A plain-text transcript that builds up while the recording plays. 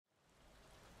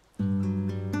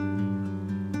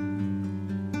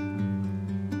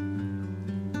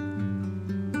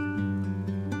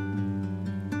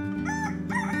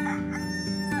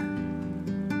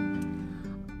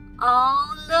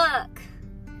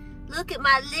look at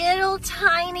my little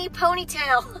tiny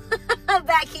ponytail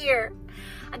back here.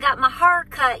 I got my hair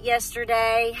cut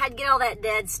yesterday. Had to get all that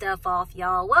dead stuff off,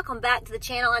 y'all. Welcome back to the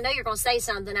channel. I know you're going to say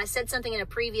something. I said something in a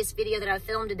previous video that I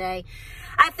filmed today.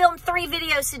 I filmed 3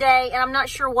 videos today, and I'm not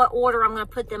sure what order I'm going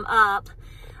to put them up.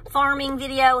 Farming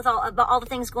video with all the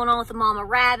things going on with the mama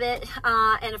rabbit.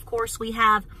 And, of course, we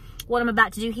have what I'm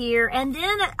about to do here. And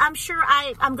then I'm sure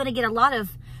I'm going to get a lot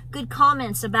of good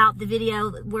comments about the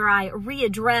video where I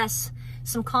readdress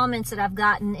some comments that I've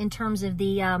gotten in terms of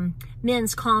the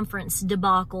men's conference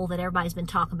debacle that everybody's been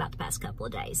talking about the past couple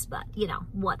of days. But, you know,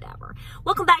 whatever.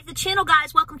 Welcome back to the channel,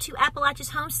 guys. Welcome to Appalachia's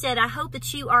Homestead. I hope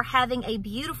that you are having a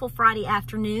beautiful Friday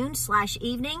afternoon /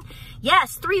 evening.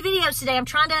 Yes, 3 videos today. I'm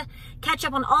trying to catch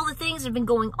up on all the things that have been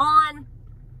going on.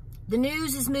 The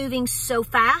news is moving so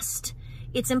fast.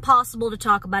 It's impossible to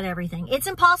talk about everything. It's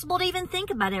impossible to even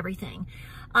think about everything.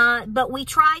 But we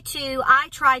talk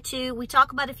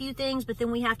about a few things, but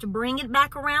then we have to bring it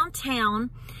back around town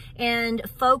and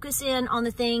focus in on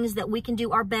the things that we can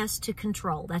do our best to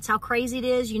control. That's how crazy it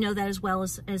is. You know that as well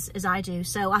as I do.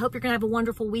 So I hope you're going to have a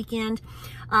wonderful weekend.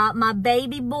 My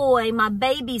baby boy, my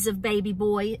babies of baby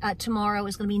boy, tomorrow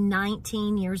is going to be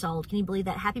 19 years old. Can you believe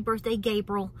that? Happy birthday,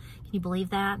 Gabriel. Can you believe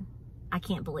that? I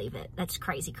can't believe it. That's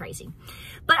crazy, crazy.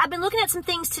 But I've been looking at some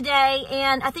things today,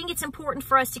 and I think it's important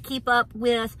for us to keep up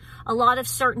with a lot of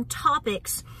certain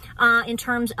topics in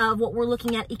terms of what we're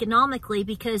looking at economically,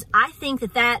 because I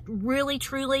think that really,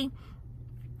 truly,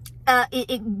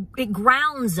 it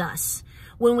grounds us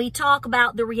when we talk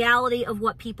about the reality of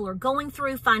what people are going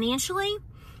through financially,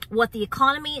 what the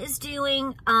economy is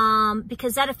doing,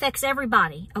 because that affects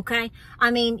everybody, okay? I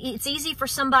mean, it's easy for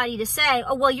somebody to say,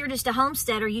 oh, well, you're just a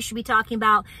homesteader. You should be talking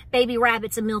about baby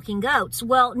rabbits and milking goats.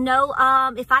 Well, no,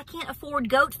 if I can't afford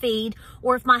goat feed,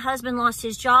 or if my husband lost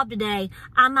his job today,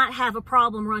 I might have a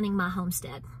problem running my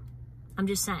homestead. I'm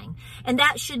just saying. And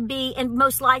that should be, and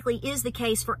most likely is the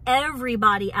case for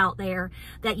everybody out there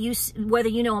that you, whether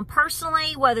you know them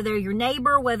personally, whether they're your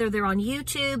neighbor, whether they're on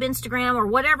YouTube, Instagram, or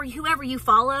whatever, whoever you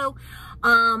follow.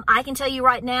 I can tell you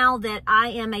right now that I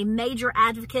am a major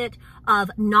advocate of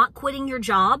not quitting your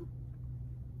job.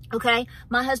 Okay.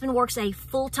 My husband works a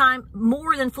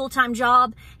more than full-time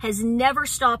job, has never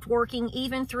stopped working,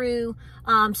 even through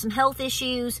some health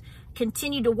issues.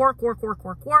 Continue to work. We're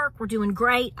doing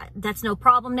great. That's no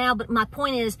problem now. But my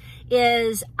point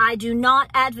is I do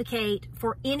not advocate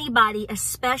for anybody,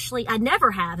 especially, I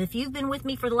never have. If you've been with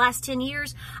me for the last 10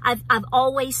 years, I've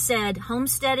always said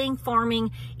homesteading,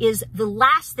 farming is the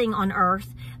last thing on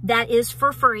earth that is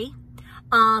for free.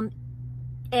 And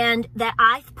that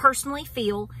I personally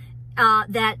feel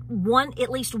that at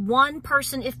least one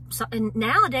person, and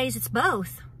nowadays it's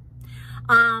both,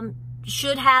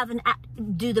 should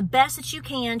do the best that you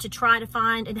can to try to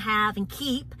find and have and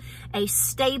keep a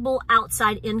stable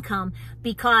outside income,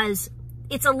 because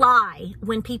it's a lie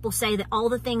when people say that all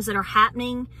the things that are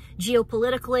happening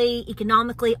geopolitically,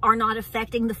 economically, are not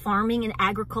affecting the farming and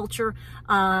agriculture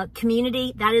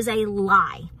community. That is a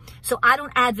lie. So I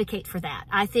don't advocate for that.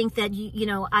 I think that, you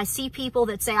know, I see people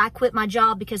that say, I quit my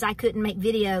job because I couldn't make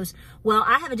videos. Well,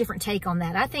 I have a different take on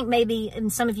that. I think maybe,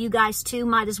 and some of you guys too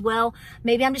might as well,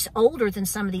 maybe I'm just older than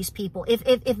some of these people.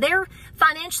 If they're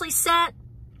financially set,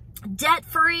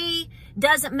 debt-free,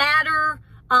 doesn't matter,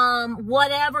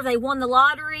 whatever, they won the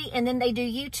lottery and then they do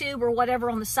YouTube or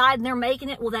whatever on the side and they're making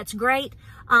it, well, that's great.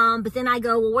 But then I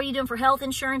go, well, what are you doing for health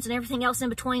insurance and everything else in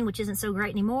between, which isn't so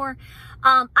great anymore?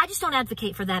 I just don't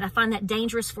advocate for that. I find that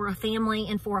dangerous for a family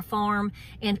and for a farm,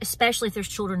 and especially if there's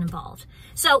children involved.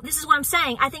 So this is what I'm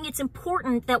saying. I think it's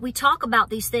important that we talk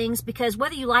about these things, because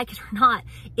whether you like it or not,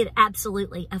 it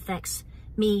absolutely affects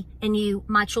me and you,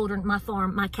 my children, my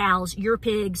farm, my cows, your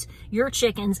pigs, your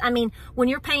chickens. I mean, when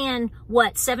you're paying,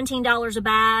 what, $17 a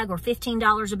bag or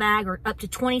 $15 a bag or up to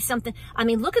 20 something. I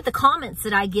mean, look at the comments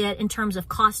that I get in terms of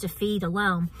cost of feed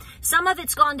alone. Some of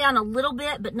it's gone down a little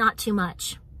bit, but not too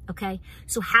much. Okay.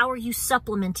 So how are you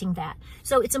supplementing that?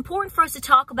 So it's important for us to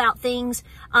talk about things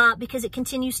because it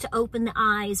continues to open the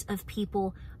eyes of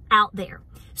people out there.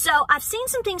 So I've seen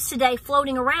some things today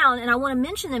floating around, and I want to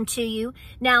mention them to you.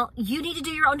 Now, you need to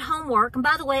do your own homework. And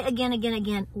by the way,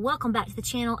 again, welcome back to the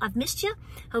channel. I've missed you.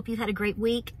 Hope you've had a great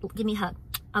week. Give me a hug,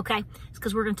 okay? It's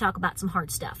because we're going to talk about some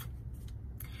hard stuff.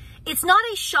 It's not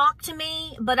a shock to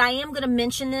me, but I am going to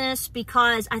mention this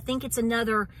because I think it's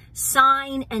another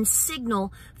sign and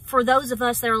signal for those of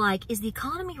us that are like, is the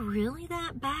economy really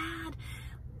that bad?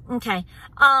 Okay.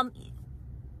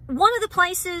 one of the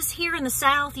places here in the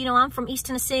South, you know, I'm from East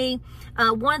Tennessee,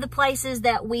 one of the places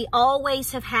that we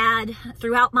always have had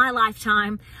throughout my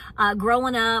lifetime,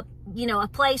 growing up, you know, a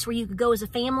place where you could go as a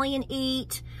family and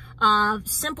eat,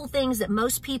 simple things that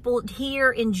most people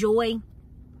here enjoy.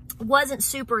 Wasn't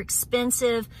super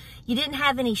expensive. You didn't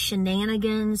have any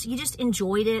shenanigans. You just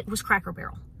enjoyed it. Was Cracker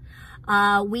Barrel.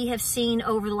 We have seen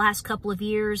over the last couple of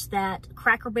years that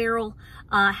Cracker Barrel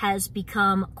has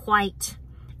become quite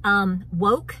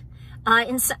woke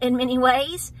in many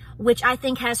ways, which I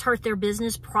think has hurt their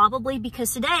business, probably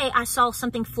because today I saw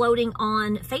something floating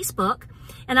on Facebook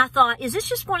and I thought, is this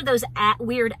just one of those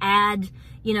weird ad,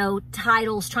 you know,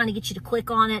 titles trying to get you to click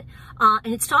on it?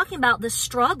 And it's talking about the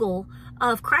struggle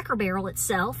of Cracker Barrel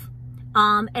itself,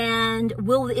 and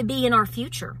will it be in our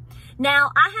future?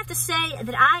 Now, I have to say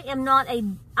that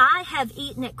I have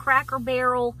eaten at Cracker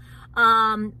Barrel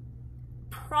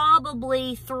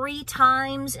probably 3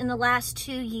 times in the last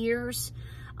 2 years,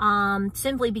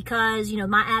 simply because, you know,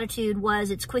 my attitude was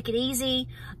it's quick and easy.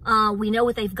 We know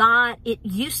what they've got. It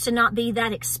used to not be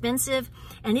that expensive,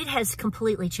 and it has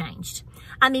completely changed.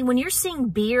 I mean, when you're seeing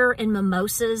beer and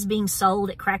mimosas being sold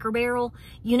at Cracker Barrel,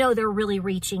 you know they're really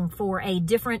reaching for a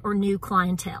different or new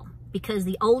clientele because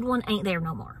the old one ain't there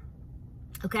no more.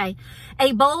 Okay?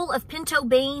 A bowl of pinto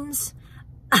beans,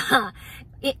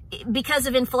 because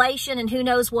of inflation and who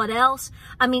knows what else.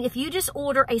 I mean, if you just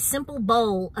order a simple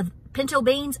bowl of pinto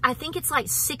beans, I think it's like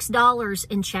 $6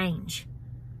 and change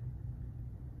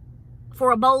for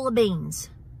a bowl of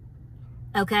beans.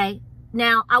 Okay?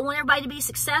 Now, I want everybody to be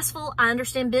successful. I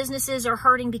understand businesses are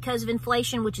hurting because of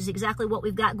inflation, which is exactly what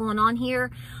we've got going on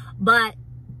here. But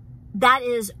that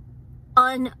is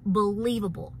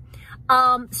unbelievable.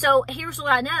 So here's what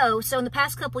I know. So in the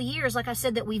past couple of years, like I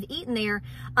said, that we've eaten there,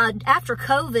 after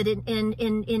COVID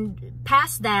and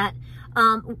past that,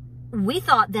 we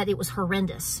thought that it was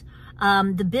horrendous.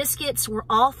 The biscuits were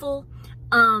awful,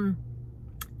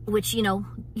 which, you know,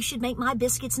 you should make my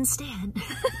biscuits instead.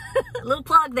 A little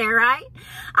plug there, right?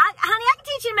 Honey, I can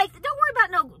teach you to make, don't worry about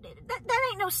that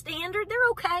ain't no standard. They're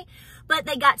okay. But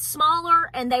they got smaller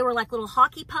and they were like little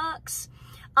hockey pucks.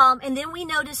 And then we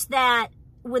noticed that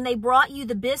when they brought you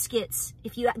the biscuits,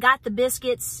 if you got the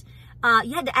biscuits,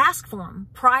 you had to ask for them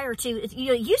prior to, you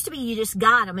know, it used to be you just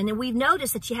got them. And then we've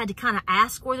noticed that you had to kind of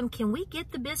ask for them. Can we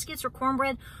get the biscuits or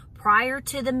cornbread prior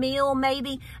to the meal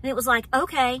maybe? And it was like,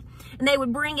 okay. And they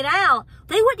would bring it out.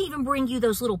 They wouldn't even bring you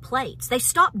those little plates. They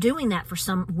stopped doing that for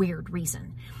some weird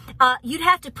reason. You'd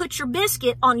have to put your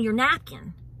biscuit on your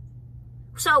napkin.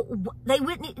 So they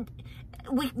wouldn't,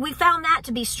 we found that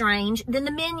to be strange. Then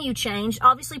the menu changed.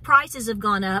 Obviously prices have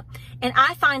gone up. And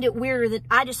I find it weird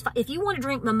that if you want to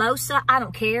drink mimosa, I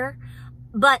don't care.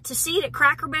 But to see it at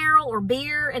Cracker Barrel or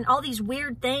beer and all these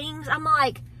weird things, I'm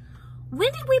like,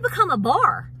 when did we become a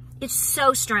bar? It's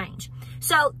so strange.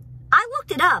 So I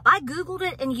looked it up. I Googled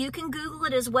it, and you can Google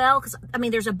it as well. Because, I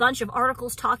mean, there's a bunch of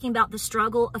articles talking about the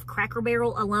struggle of Cracker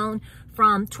Barrel alone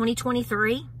from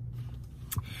 2023.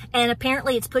 And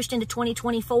apparently it's pushed into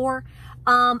 2024.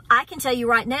 I can tell you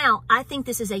right now, I think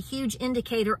this is a huge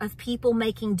indicator of people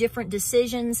making different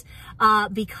decisions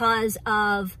because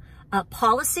of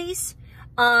policies.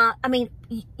 I mean,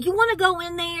 you want to go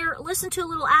in there, listen to a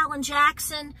little Alan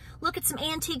Jackson, look at some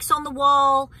antiques on the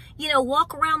wall, you know,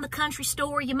 walk around the country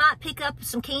store. You might pick up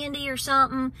some candy or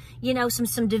something, you know,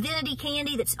 some divinity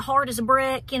candy that's hard as a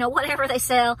brick, you know, whatever they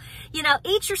sell. You know,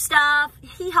 eat your stuff,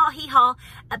 hee-haw,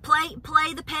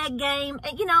 play the peg game,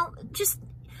 and, you know, just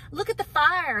look at the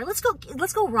fire. Let's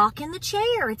go rock in the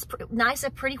chair. It's nice,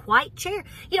 a pretty white chair,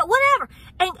 you know, whatever,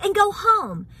 and go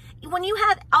home. When you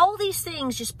have all these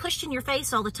things just pushed in your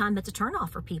face all the time, that's a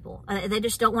turnoff for people. They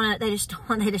just don't want to, they just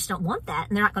don't want that,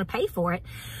 and they're not going to pay for it.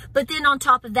 But then on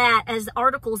top of that, as the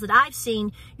articles that I've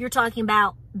seen, you're talking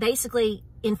about basically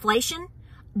inflation.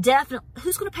 Definitely,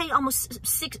 who's going to pay almost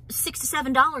 $6 to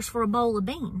 $7 for a bowl of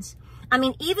beans? I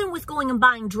mean, even with going and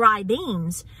buying dry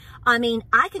beans, I mean,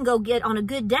 I can go get, on a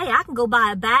good day, I can go buy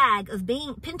a bag of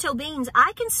pinto beans.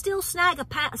 I can still snag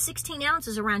 16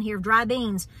 ounces around here of dry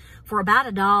beans for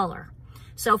about $1.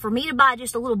 So for me to buy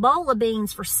just a little bowl of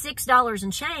beans for $6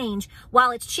 and change,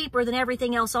 while it's cheaper than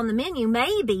everything else on the menu,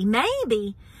 maybe,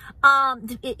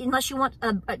 unless you want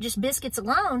just biscuits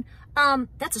alone,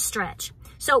 that's a stretch.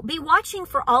 So be watching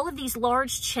for all of these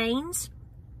large chains.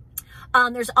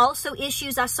 There's also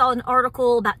issues. I saw an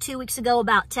article about 2 weeks ago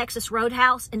about Texas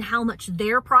Roadhouse and how much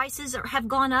their prices have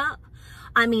gone up.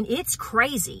 I mean, it's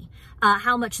crazy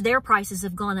how much their prices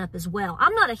have gone up as well.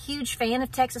 I'm not a huge fan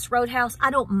of Texas Roadhouse.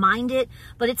 I don't mind it,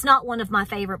 but it's not one of my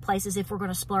favorite places if we're going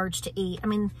to splurge to eat. I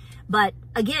mean, but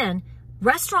again,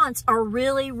 Restaurants are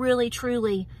really, really,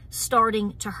 truly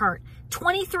starting to hurt.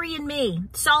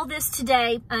 23andMe saw this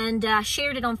today and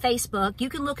shared it on Facebook. You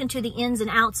can look into the ins and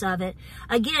outs of it.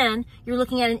 Again, you're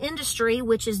looking at an industry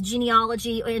which is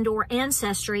genealogy and or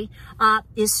ancestry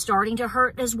is starting to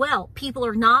hurt as well. People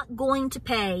are not going to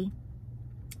pay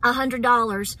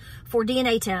 $100 for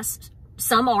DNA tests.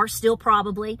 Some are still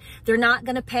probably. They're not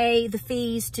going to pay the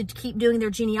fees to keep doing their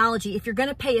genealogy. If you're going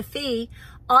to pay a fee,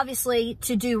 obviously,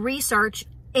 to do research,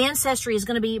 Ancestry is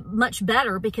going to be much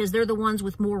better because they're the ones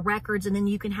with more records, and then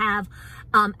you can have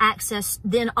access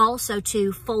then also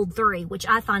to Fold 3, which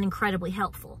I find incredibly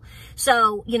helpful.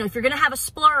 So, you know, if you're going to have a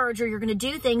splurge or you're going to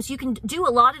do things, you can do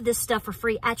a lot of this stuff for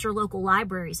free at your local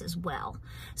libraries as well.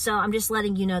 So I'm just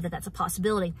letting you know that that's a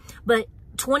possibility. But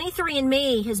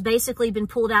 23andMe has basically been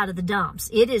pulled out of the dumps.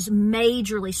 It is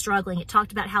majorly struggling. It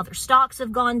talked about how their stocks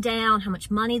have gone down, how much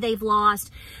money they've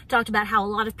lost. Talked about how a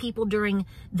lot of people during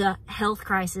the health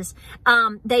crisis,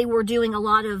 they were doing a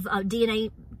lot of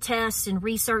DNA tests and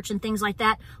research and things like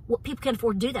that. Well, people can't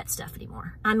afford to do that stuff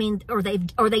anymore. I mean,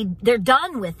 they're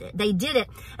done with it. They did it.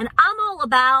 And I'm all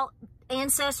about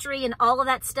ancestry and all of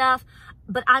that stuff,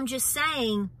 but I'm just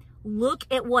saying, look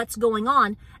at what's going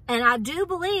on. And I do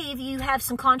believe you have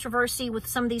some controversy with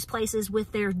some of these places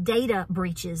with their data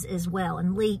breaches as well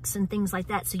and leaks and things like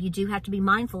that. So you do have to be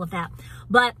mindful of that.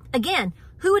 But again,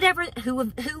 who a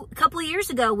couple of years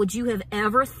ago would you have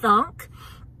ever thunk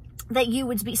that you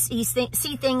would see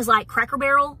things like Cracker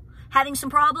Barrel having some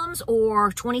problems or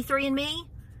 23andMe?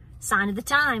 Sign of the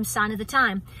time, sign of the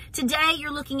time. Today,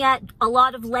 you're looking at a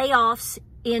lot of layoffs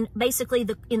in basically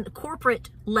in the corporate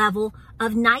level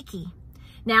of Nike.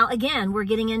 Now, again, we're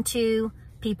getting into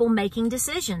people making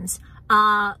decisions.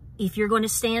 If you're going to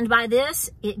stand by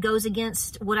this, it goes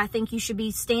against what I think you should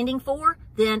be standing for,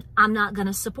 then I'm not going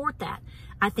to support that.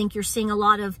 I think you're seeing a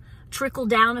lot of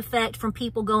trickle-down effect from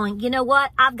people going, you know what,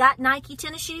 I've got Nike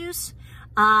tennis shoes.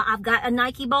 I've got a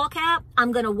Nike ball cap.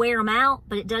 I'm going to wear them out,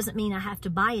 but it doesn't mean I have to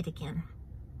buy it again.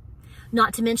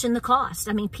 Not to mention the cost.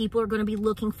 I mean, people are going to be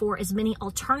looking for as many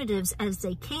alternatives as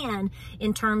they can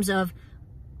in terms of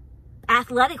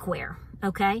athletic wear,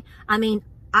 okay? I mean,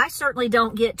 I certainly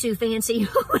don't get too fancy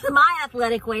with my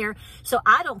athletic wear, so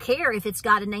I don't care if it's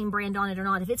got a name brand on it or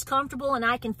not. If it's comfortable and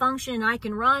I can function and I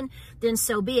can run, then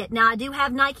so be it. Now, I do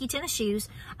have Nike tennis shoes.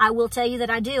 I will tell you that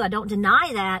I do. I don't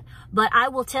deny that, but I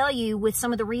will tell you with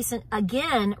some of the recent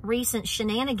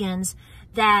shenanigans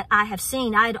that I have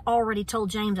seen, I had already told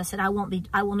James, I said, I will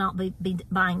not be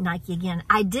buying Nike again.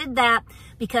 I did that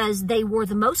because they were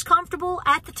the most comfortable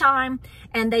at the time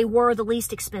and they were the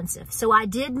least expensive. So I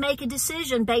did make a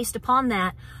decision based upon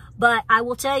that, but I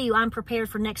will tell you, I'm prepared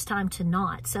for next time to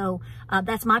not. So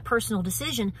that's my personal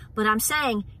decision, but I'm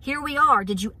saying, here we are.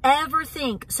 Did you ever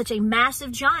think such a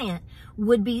massive giant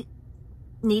would be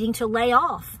needing to lay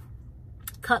off,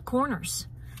 cut corners?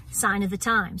 Sign of the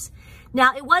times.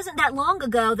 Now, it wasn't that long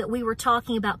ago that we were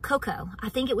talking about cocoa. I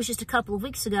think it was just a couple of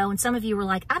weeks ago, and some of you were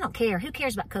like, I don't care. Who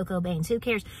cares about cocoa beans? Who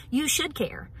cares? You should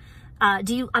care. I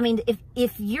mean,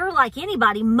 if you're like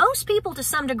anybody, most people to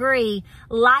some degree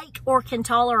like or can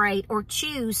tolerate or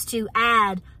choose to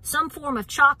add some form of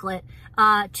chocolate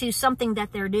to something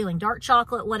that they're doing. Dark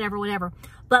chocolate, whatever.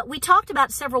 But we talked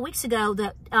about several weeks ago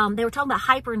that they were talking about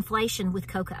hyperinflation with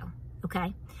cocoa,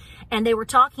 okay? And they were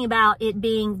talking about it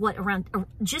being, around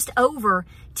just over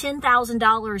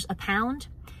 $10,000 a pound.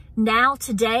 Now,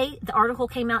 today, the article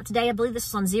came out today, I believe this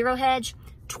is on Zero Hedge,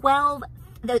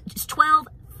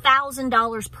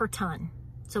 $12,000 per ton.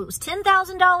 So it was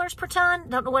 $10,000 per ton.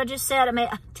 Don't know what I just said. I made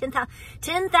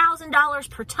 $10,000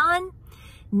 per ton.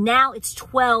 Now it's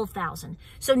 $12,000.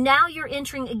 So now you're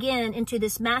entering again into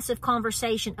this massive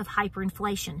conversation of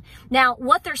hyperinflation. Now,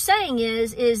 what they're saying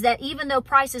is that even though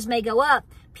prices may go up,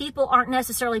 people aren't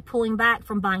necessarily pulling back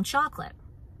from buying chocolate,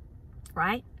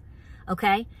 right?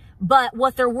 Okay. But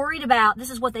what they're worried about, this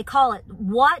is what they call it,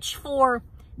 watch for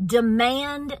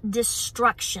demand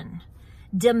destruction.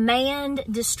 Demand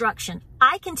destruction.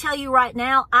 I can tell you right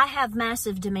now, I have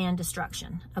massive demand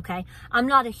destruction, okay? I'm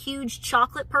not a huge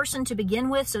chocolate person to begin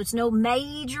with, so it's no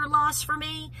major loss for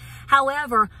me.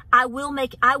 However, I will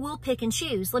pick and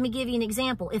choose. Let me give you an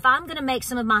example. If I'm going to make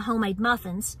some of my homemade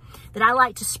muffins that I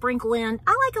like to sprinkle in,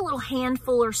 I like a little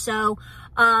handful or so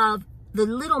of the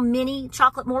little mini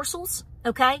chocolate morsels,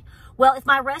 okay? Well, if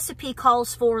my recipe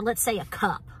calls for, let's say, a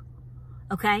cup,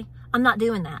 okay? I'm not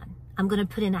doing that. I'm going to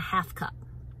put in a half cup.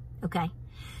 Okay.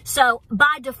 So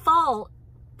by default,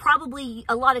 probably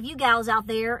a lot of you gals out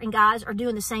there and guys are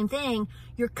doing the same thing.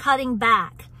 You're cutting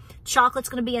back. Chocolate's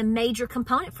going to be a major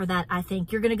component for that, I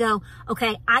think. You're going to go,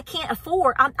 okay, I can't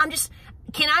afford,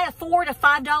 Can I afford a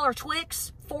 $5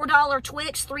 Twix, $4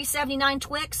 Twix, $3.79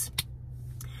 Twix?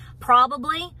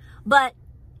 Probably, but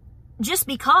just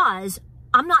because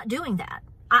I'm not doing that.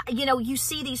 You know, you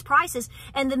see these prices,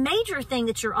 and the major thing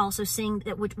that you're also seeing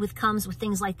that comes with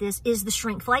things like this is the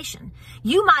shrinkflation.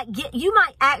 You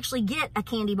might actually get a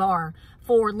candy bar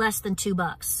for less than $2,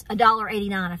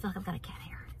 $1.89. I feel like I've got a cat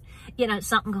hair. You know,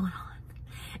 something going on.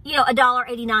 You know,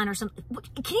 $1.89 or something.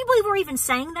 Can you believe we're even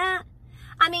saying that?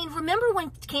 I mean, remember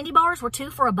when candy bars were 2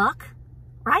 for $1,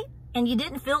 right? And you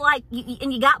didn't feel like,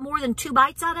 and you got more than 2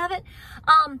 bites out of it.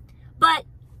 But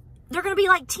they're going to be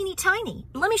like teeny tiny.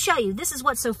 Let me show you. This is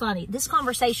what's so funny. This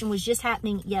conversation was just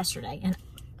happening yesterday. And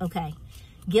okay,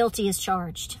 guilty as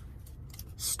charged.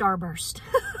 Starburst.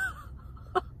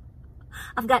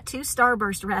 I've got 2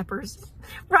 Starburst wrappers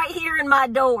right here in my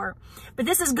door. But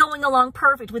this is going along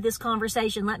perfect with this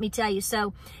conversation, let me tell you.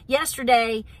 So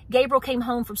yesterday, Gabriel came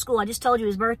home from school. I just told you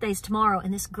his birthday's tomorrow.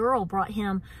 And this girl brought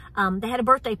him, they had a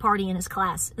birthday party in his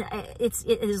class. It's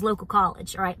at his local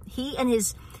college, right? He and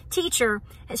his teacher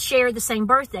has shared the same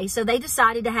birthday. So they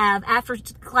decided to have, after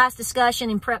class discussion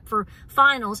and prep for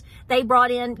finals, they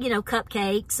brought in, you know,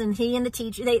 cupcakes, and he and the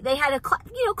teacher, they had a,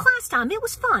 class time. It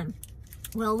was fun.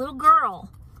 Well, a little girl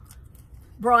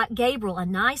brought Gabriel a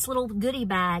nice little goodie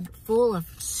bag full of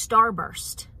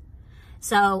Starburst.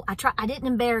 So I didn't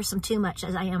embarrass him too much,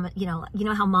 as I am, you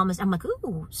know how mom is. I'm like,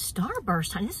 ooh,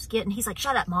 Starburst, honey, this is getting, he's like,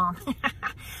 shut up, mom.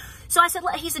 So I said,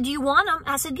 he said, do you want them?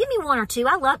 I said, give me 1 or 2.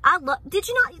 Did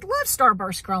you not love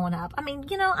Starburst growing up? I mean,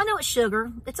 you know, I know it's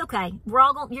sugar. It's okay.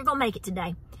 You're going to make it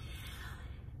today.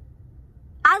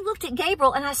 I looked at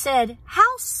Gabriel and I said,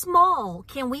 how small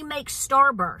can we make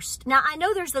Starburst? Now, I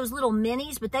know there's those little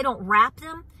minis, but they don't wrap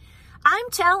them. I'm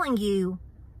telling you,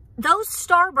 those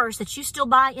Starbursts that you still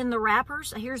buy in the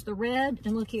wrappers, here's the red,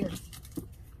 and look here.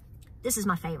 This is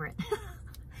my favorite.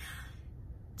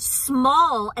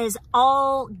 Small as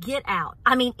all get out.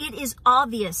 I mean, it is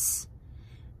obvious.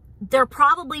 They're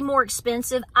probably more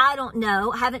expensive. I don't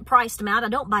know. I haven't priced them out. I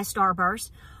don't buy Starburst,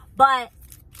 but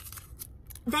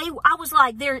I was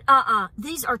like,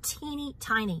 these are teeny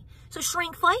tiny. So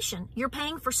shrinkflation, you're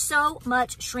paying for so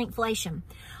much shrinkflation.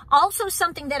 Also,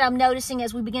 something that I'm noticing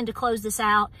as we begin to close this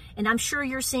out, and I'm sure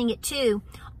you're seeing it too,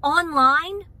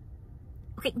 online.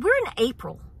 Okay, we're in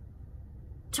April.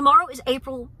 Tomorrow is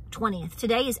April 20th.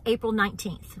 Today is April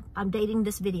 19th. I'm dating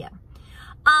this video.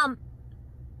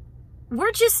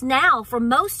 We're just now, for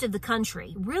most of the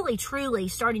country, really, truly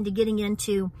starting to getting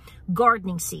into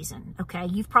gardening season, okay?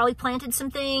 You've probably planted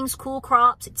some things, cool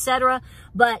crops, etc.,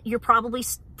 but you're probably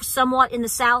somewhat in the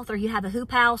South, or you have a hoop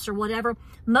house or whatever.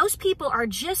 Most people are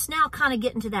just now kind of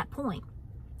getting to that point.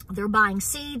 They're buying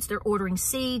seeds, they're ordering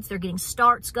seeds, they're getting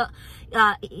starts,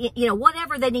 you know,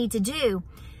 whatever they need to do.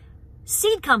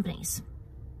 Seed companies,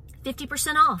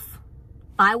 50% off.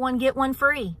 Buy one, get one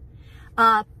free.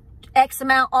 X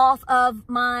amount off of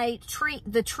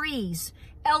the trees,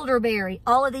 elderberry,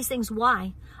 all of these things.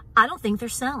 Why? I don't think they're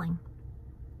selling.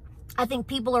 I think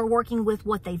people are working with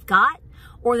what they've got,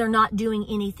 or they're not doing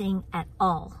anything at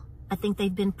all. I think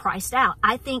they've been priced out.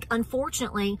 I think,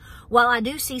 unfortunately, while I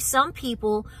do see some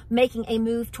people making a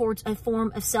move towards a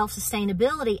form of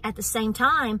self-sustainability, at the same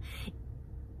time,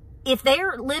 if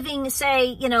they're living, say,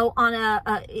 you know, on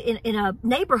in a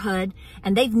neighborhood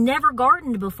and they've never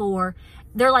gardened before,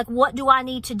 they're like, what do I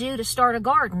need to do to start a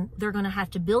garden? They're going to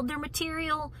have to build their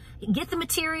material, get the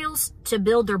materials to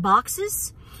build their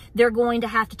boxes. They're going to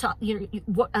have to talk,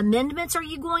 what amendments are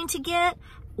you going to get?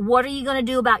 What are you going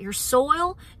to do about your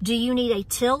soil? Do you need a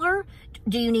tiller?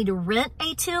 Do you need to rent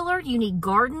a tiller? Do you need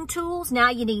garden tools? Now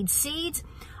you need seeds.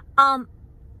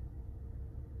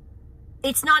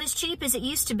 It's not as cheap as it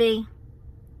used to be.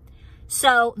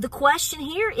 So the question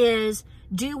here is,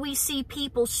 do we see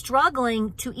people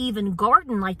struggling to even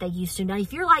garden like they used to? Now,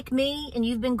 if you're like me and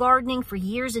you've been gardening for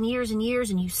years and years and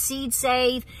years, and you seed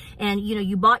save, and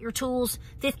you bought your tools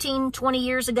 15, 20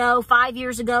 years ago, 5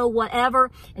 years ago, whatever,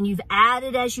 and you've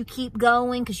added as you keep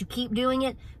going because you keep doing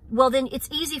it, well, then it's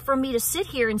easy for me to sit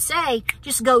here and say,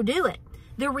 just go do it.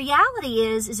 The reality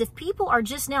is if people are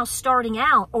just now starting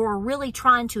out or are really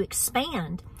trying to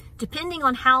expand, depending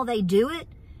on how they do it,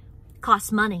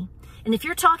 costs money. And if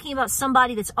you're talking about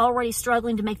somebody that's already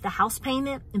struggling to make the house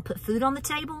payment and put food on the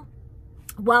table,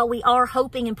 while we are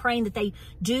hoping and praying that they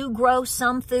do grow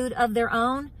some food of their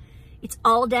own, it's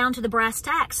all down to the brass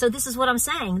tacks. So this is what I'm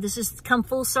saying. This has come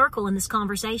full circle in this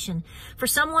conversation. For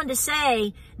someone to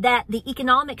say that the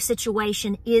economic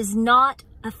situation is not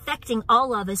affecting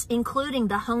all of us, including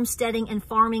the homesteading and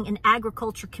farming and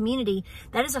agriculture community,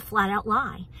 that is a flat out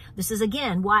lie. This is,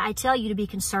 again, why I tell you to be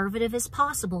conservative as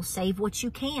possible. Save what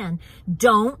you can.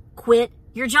 Don't quit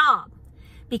your job.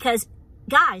 Because,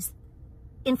 guys,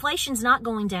 inflation's not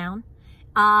going down.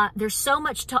 There's so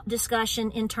much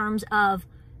discussion in terms of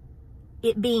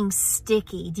it being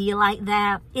sticky. Do you like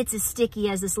that? It's as sticky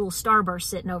as this little Starburst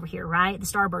sitting over here, right? The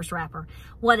Starburst wrapper,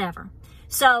 whatever.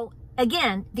 So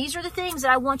again, these are the things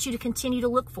that I want you to continue to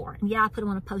look for. And yeah, I put them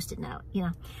on a Post-it note, you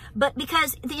know, but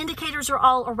because the indicators are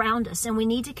all around us and we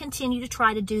need to continue to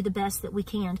try to do the best that we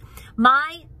can.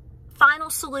 My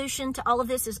final solution to all of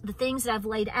this is the things that I've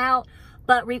laid out,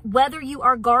 but whether you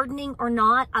are gardening or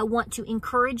not, I want to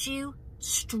encourage you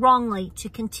strongly to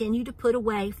continue to put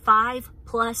away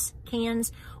 5+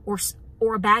 cans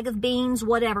or a bag of beans,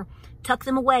 whatever. Tuck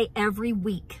them away every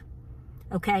week,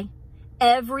 okay?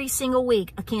 Every single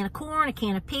week. A can of corn, a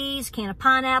can of peas, a can of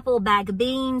pineapple, a bag of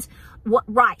beans,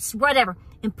 rice, whatever.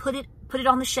 And put it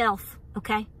on the shelf,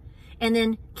 okay? And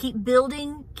then keep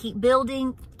building, keep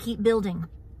building, keep building.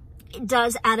 It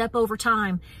does add up over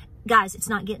time. Guys, it's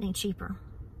not getting any cheaper,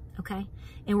 okay?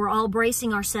 And we're all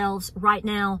bracing ourselves right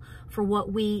now for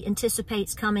what we anticipate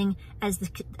is coming as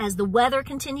the weather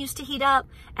continues to heat up,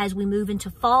 as we move into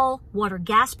fall. What are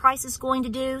gas prices going to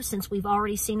do, since we've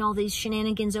already seen all these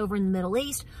shenanigans over in the Middle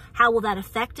East? How will that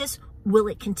affect us? Will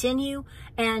it continue?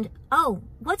 And, oh,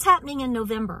 what's happening in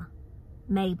November?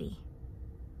 Maybe.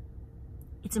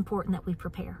 It's important that we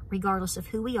prepare, regardless of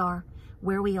who we are,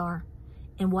 where we are,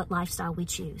 and what lifestyle we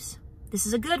choose. This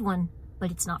is a good one,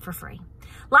 but it's not for free.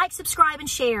 Like, subscribe, and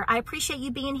share. I appreciate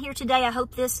you being here today. I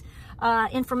hope this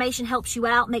information helps you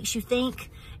out, makes you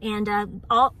think. And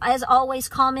as always,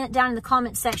 comment down in the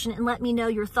comment section and let me know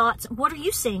your thoughts. What are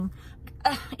you seeing?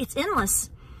 It's endless.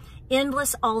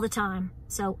 Endless all the time.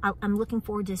 So I'm looking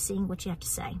forward to seeing what you have to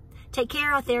say. Take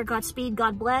care out there. Godspeed.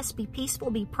 God bless. Be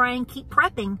peaceful. Be praying. Keep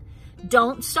prepping.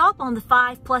 Don't stop on the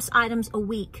 5+ items a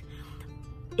week.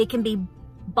 It can be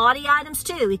body items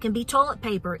too. It can be toilet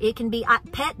paper. It can be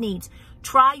pet needs.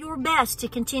 Try your best to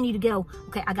continue to go,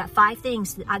 okay, I got 5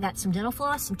 things. I got some dental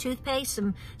floss, some toothpaste,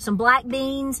 some black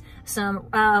beans, some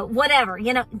whatever.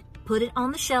 You know, put it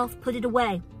on the shelf, put it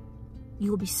away.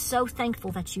 You will be so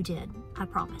thankful that you did. I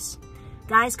promise.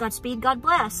 Guys, Godspeed, God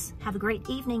bless. Have a great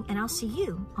evening, and I'll see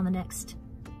you on the next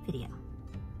video.